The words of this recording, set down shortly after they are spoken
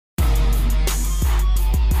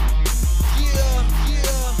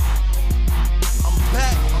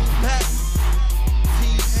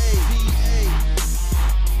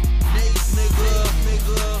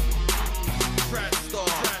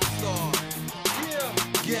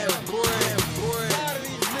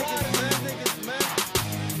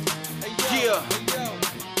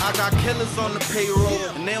got killers on the payroll,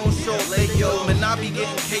 and they don't show leg, yo. Man, I be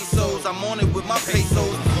getting quesos, I'm on it with my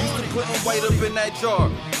pesos. Used to putting white up in that jar,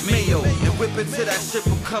 mayo, and whip it till that shit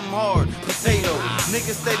become hard, potato.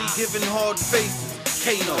 Niggas steady giving hard faces,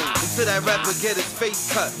 Kano, until that rapper get his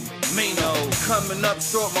face cut. Mano, coming up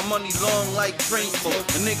short, my money long like train folk.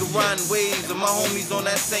 A nigga riding waves and my homies on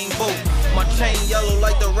that same boat. My chain yellow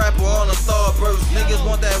like the rapper on a starburst. Niggas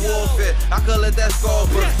want that warfare, I could let that scar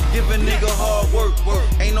burst. Give a nigga hard work,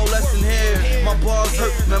 ain't no lesson here. My bars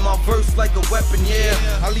hurt, man, my verse like a weapon, yeah.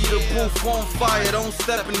 I leave the booth on fire, don't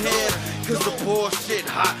step in here. Cause the bullshit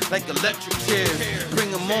hot like electric chairs. Bring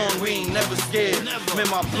them on, we ain't never scared. Man,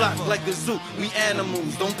 my block like a zoo, we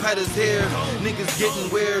animals, don't pet us here. Niggas getting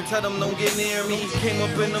weird, tell them don't get near me. Came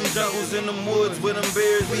up in them jungles, in them woods with them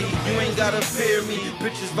bears. You ain't gotta fear me.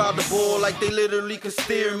 Bitches bout the ball like they literally can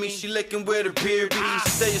steer me. She licking where the beer be. She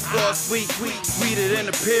say it's all sweet, sweeter than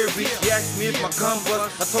a pear be. She asked me if my gun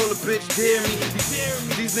bust, I told her bitch dare me.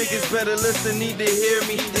 These niggas better listen, need to hear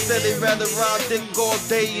me. They said they'd rather ride dick all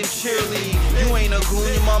day and cheerlead. You ain't a goon,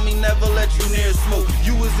 your mommy never let you near smoke.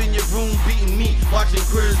 You was in your room beating me, watching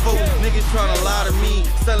queers vote. Niggas tryna lie to me,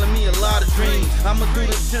 selling me a lot of dreams. I'ma do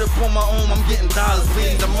this shit up on my own, I'm getting dollars,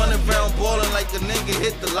 please. I'm running around ballin' like a nigga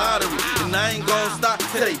hit the lottery. And I ain't gon' stop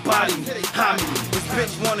till they body me, hide me. This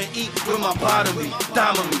bitch wanna eat with my bottom me,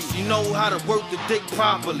 diamond me. She know how to work the dick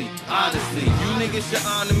properly, honestly. You niggas should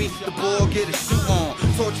honor me, the boy get a shoe on.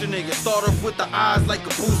 Torture nigga, start off with the eyes like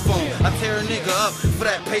a boost phone. I tear a nigga up for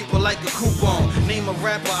that paper like a coupon. Name a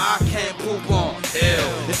rapper I can't poop on. Ew,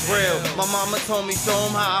 it's real. My mama told me show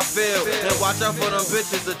 'em how I feel. And watch out for them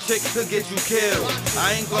bitches, a chick could get you killed.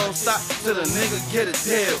 I ain't gon' stop till a nigga get a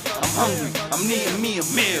deal. I'm hungry, I'm needing me a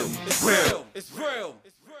meal. It's real. It's real.